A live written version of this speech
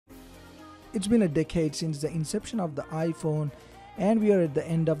It's been a decade since the inception of the iPhone, and we are at the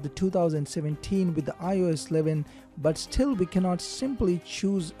end of the 2017 with the iOS 11, but still we cannot simply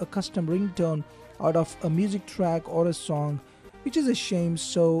choose a custom ringtone out of a music track or a song, which is a shame.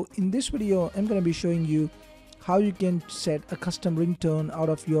 So in this video I'm going to be showing you how you can set a custom ringtone out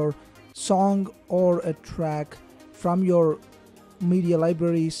of your song or a track from your media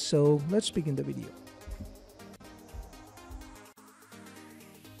library. So let's begin the video.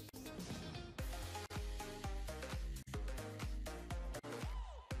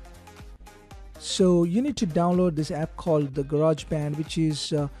 So you need to download this app called the GarageBand, which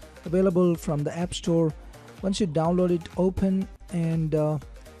is available from the App Store. Once you download it, open, and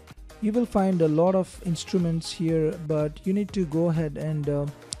you will find a lot of instruments here, but you need to go ahead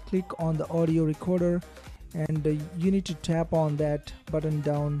and click on the audio recorder, and you need to tap on that button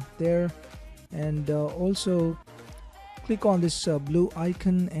down there, and also click on this blue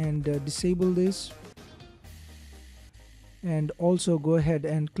icon and disable this, and also go ahead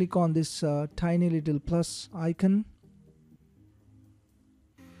and click on this tiny little plus icon.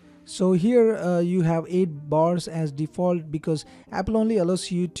 So here you have 8 bars as default, because Apple only allows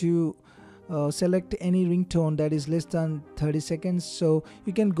you to select any ringtone that is less than 30 seconds. So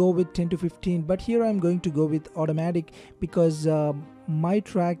you can go with 10 to 15, but here I'm going to go with automatic because my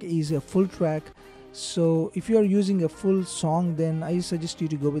track is a full track. So if you are using a full song, then I suggest you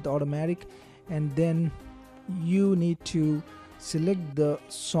to go with automatic, and then you need to select the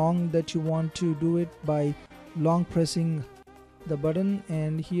song that you want to do it by long pressing the button,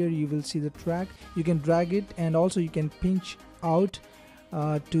 and here you will see the track. You can drag it, and also you can pinch out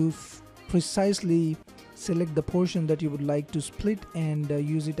to precisely select the portion that you would like to split and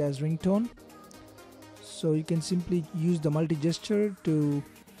use it as ringtone. So you can simply use the multi gesture to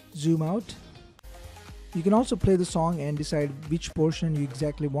zoom out. You can also play the song and decide which portion you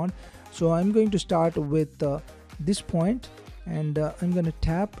exactly want. So I'm going to start with this point, and I'm going to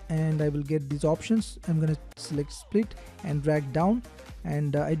tap, and I will get these options. I'm going to select split and drag down,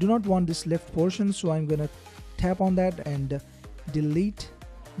 and I do not want this left portion, so I'm going to tap on that and delete.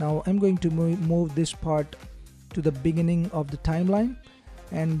 Now I'm going to move this part to the beginning of the timeline,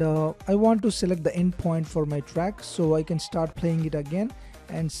 and I want to select the end point for my track, so I can start playing it again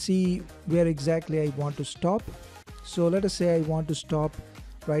and see where exactly I want to stop. So let us say I want to stop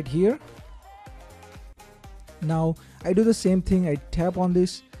right here. Now I do the same thing. I tap on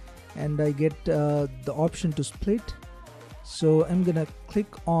this and I get the option to split. So I'm gonna click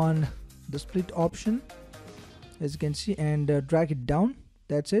on the split option, as you can see, and drag it down.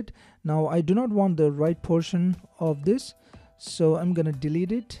 That's it. Now I do not want the right portion of this, so I'm gonna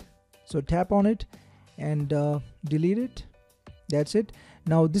delete it. So tap on it and delete it. That's it.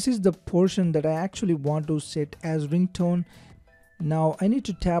 Now this is the portion that I actually want to set as ringtone. Now I need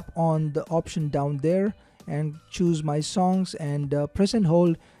to tap on the option down there and choose my songs, and press and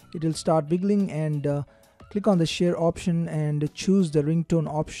hold. It will start wiggling, and click on the share option and choose the ringtone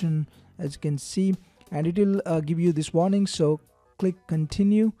option, as you can see, and it will give you this warning. So click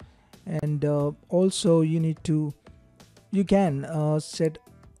continue, and also you can set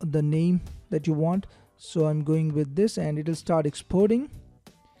the name that you want. So I'm going with this, and it will start exporting.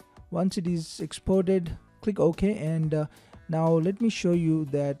 Once it is exported, click OK, and now let me show you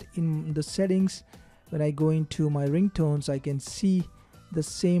that in the settings, when I go into my ringtones, I can see the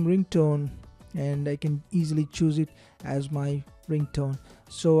same ringtone, and I can easily choose it as my ringtone.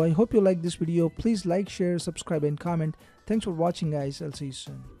 So I hope you like this video. Please like, share, subscribe, and comment. Thanks for watching, guys. I'll see you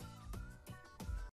soon.